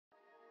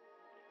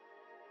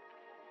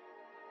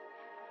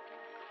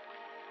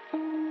Hey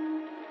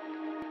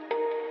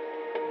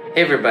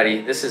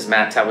everybody, this is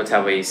Matt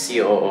Tabatawe,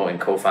 COO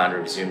and co-founder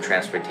of Zoom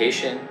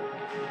Transportation.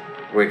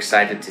 We're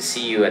excited to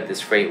see you at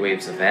this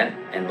FreightWaves event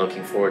and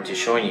looking forward to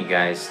showing you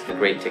guys the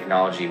great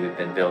technology we've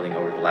been building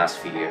over the last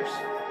few years.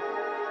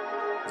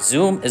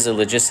 Zoom is a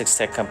logistics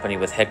tech company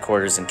with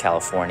headquarters in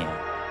California.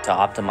 To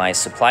optimize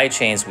supply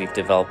chains, we've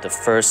developed the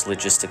first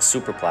logistics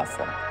super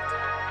platform,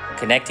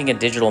 connecting a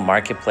digital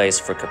marketplace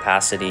for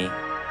capacity,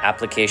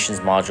 applications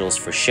modules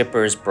for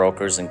shippers,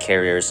 brokers, and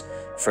carriers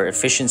for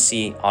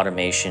efficiency,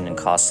 automation, and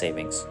cost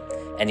savings,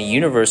 and a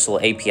universal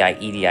API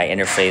EDI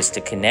interface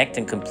to connect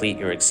and complete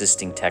your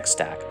existing tech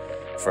stack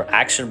for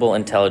actionable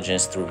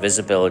intelligence through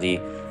visibility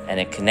and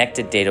a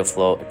connected data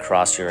flow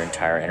across your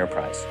entire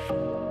enterprise.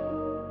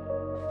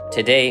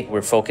 Today,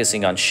 we're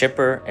focusing on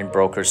shipper and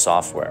broker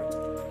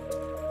software.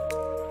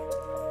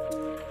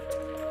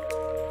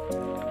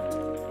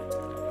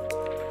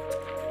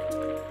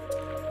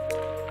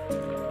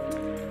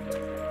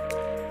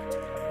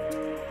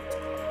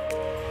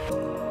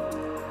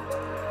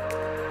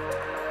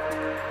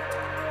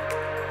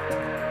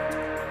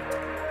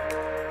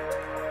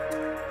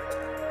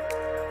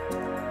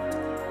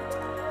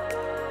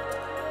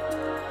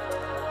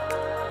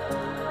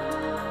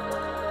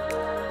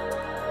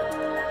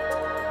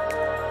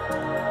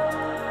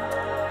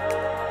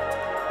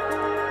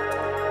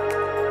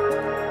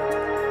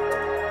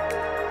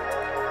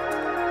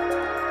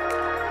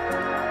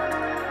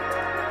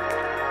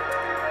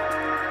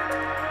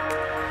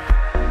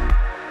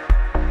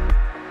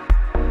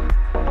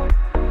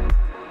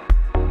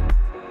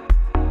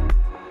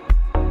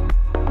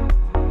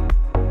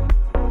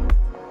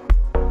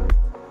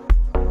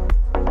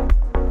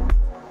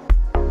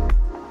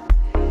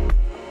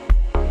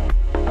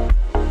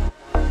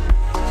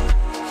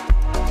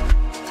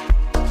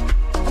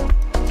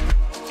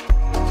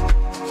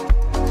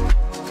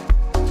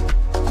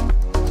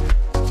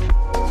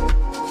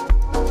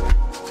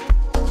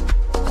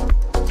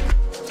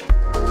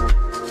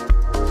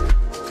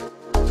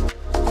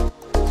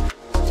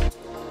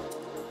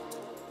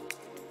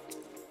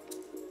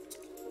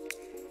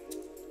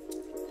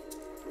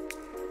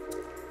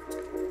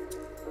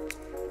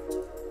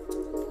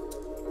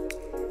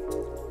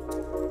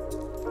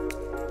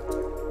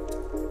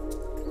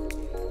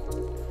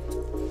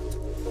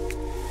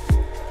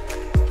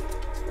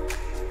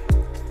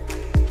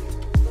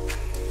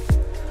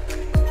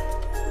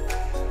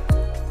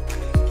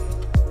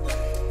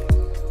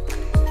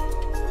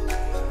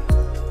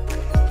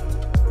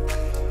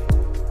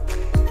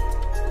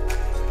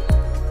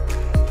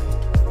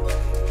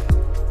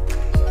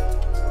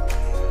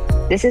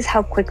 This is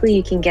how quickly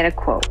you can get a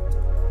quote.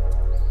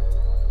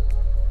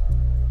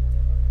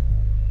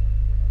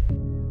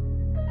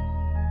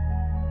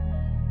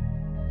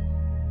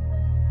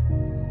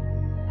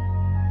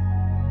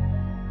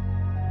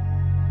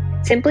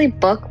 Simply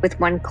book with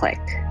one click.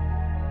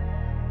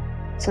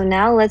 So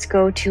now let's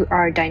go to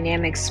our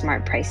dynamic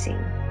smart pricing.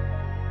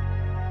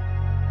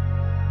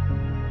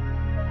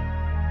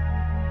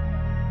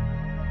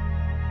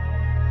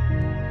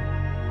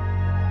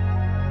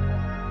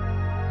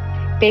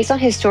 Based on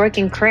historic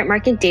and current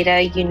market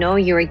data, you know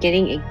you are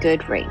getting a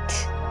good rate.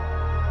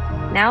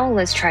 Now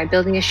let's try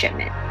building a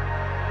shipment.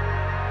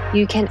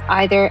 You can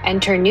either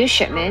enter new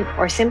shipment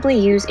or simply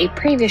use a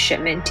previous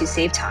shipment to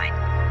save time.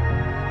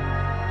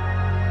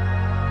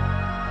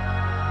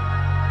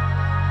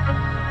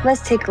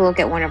 Let's take a look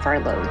at one of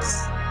our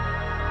loads.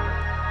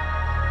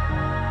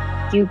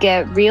 You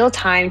get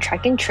real-time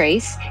track and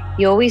trace.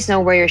 You always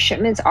know where your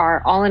shipments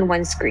are all in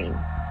one screen.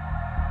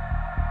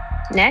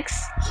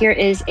 Next, here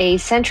is a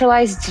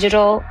centralized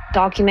digital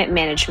document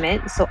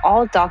management, so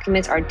all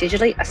documents are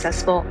digitally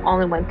accessible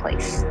all in one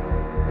place.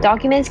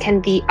 Documents can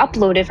be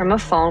uploaded from a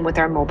phone with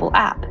our mobile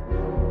app.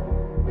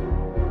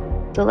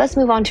 So let's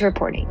move on to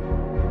reporting.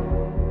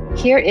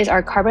 Here is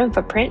our carbon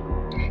footprint.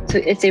 So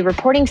it's a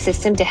reporting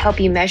system to help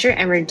you measure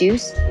and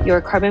reduce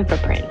your carbon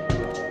footprint.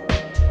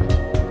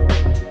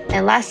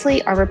 And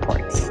lastly, our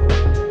reports.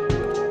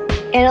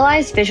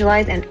 Analyze,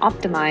 visualize, and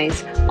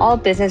optimize all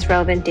business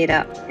relevant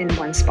data in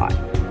one spot.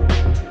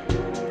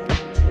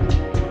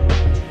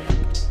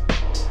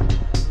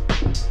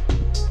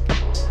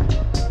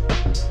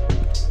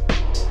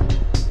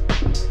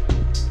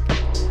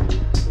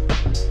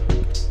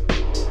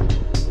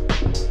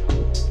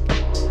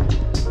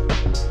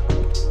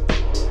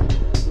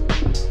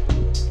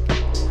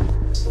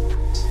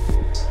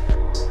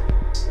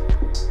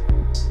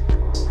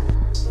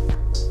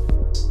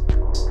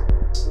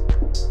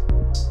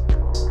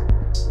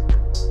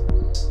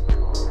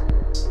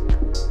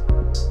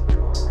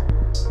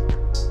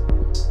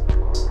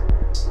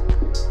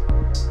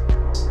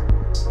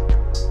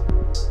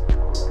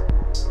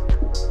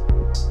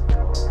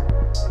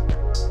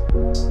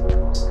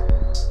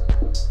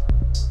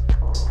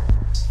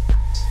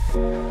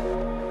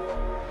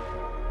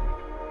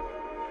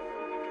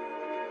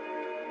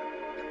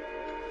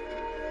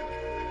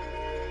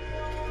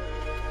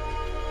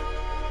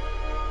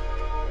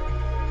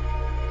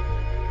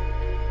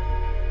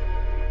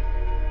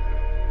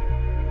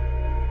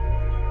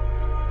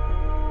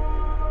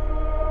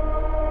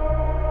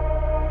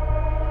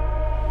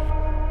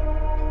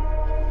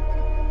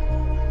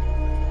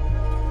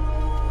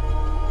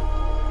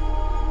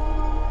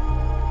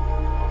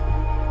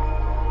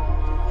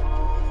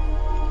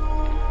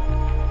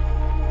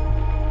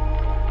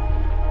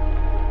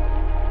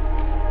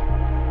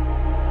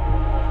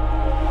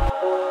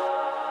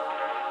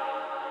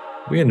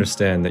 We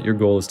understand that your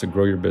goal is to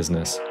grow your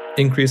business,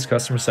 increase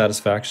customer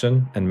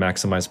satisfaction, and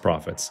maximize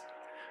profits.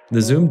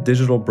 The Zoom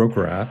Digital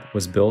Broker app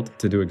was built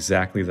to do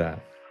exactly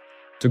that.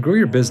 To grow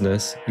your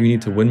business, you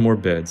need to win more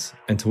bids,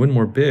 and to win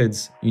more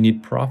bids, you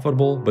need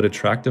profitable but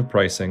attractive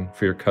pricing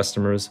for your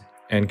customers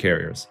and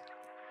carriers.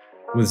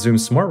 With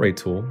Zoom's Smart Rate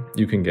tool,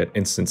 you can get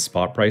instant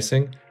spot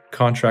pricing,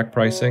 contract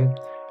pricing,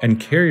 and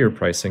carrier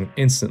pricing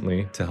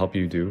instantly to help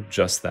you do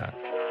just that.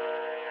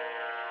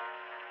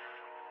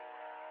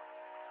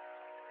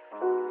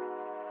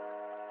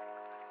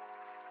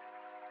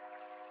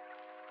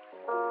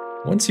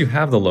 Once you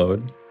have the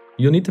load,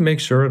 you'll need to make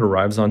sure it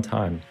arrives on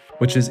time,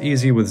 which is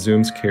easy with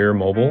Zoom's carrier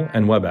mobile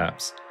and web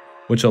apps,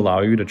 which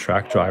allow you to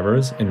track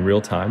drivers in real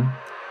time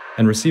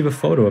and receive a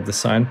photo of the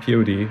signed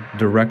POD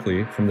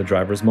directly from the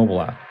driver's mobile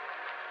app.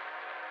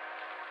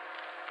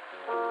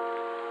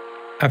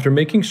 After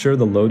making sure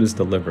the load is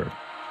delivered,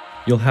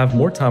 you'll have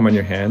more time on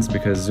your hands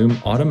because Zoom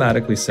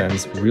automatically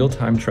sends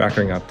real-time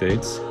tracking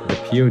updates, the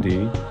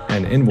POD,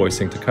 and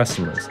invoicing to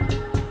customers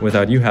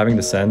without you having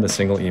to send a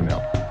single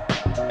email.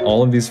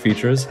 All of these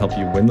features help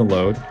you win the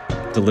load,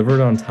 deliver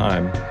it on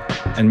time,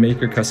 and make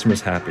your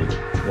customers happy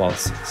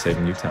whilst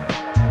saving you time.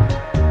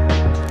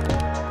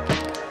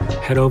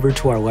 Head over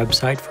to our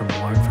website for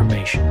more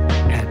information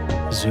at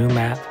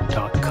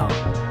zoomapp.com.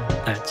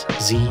 That's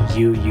ZUUMAPP.com.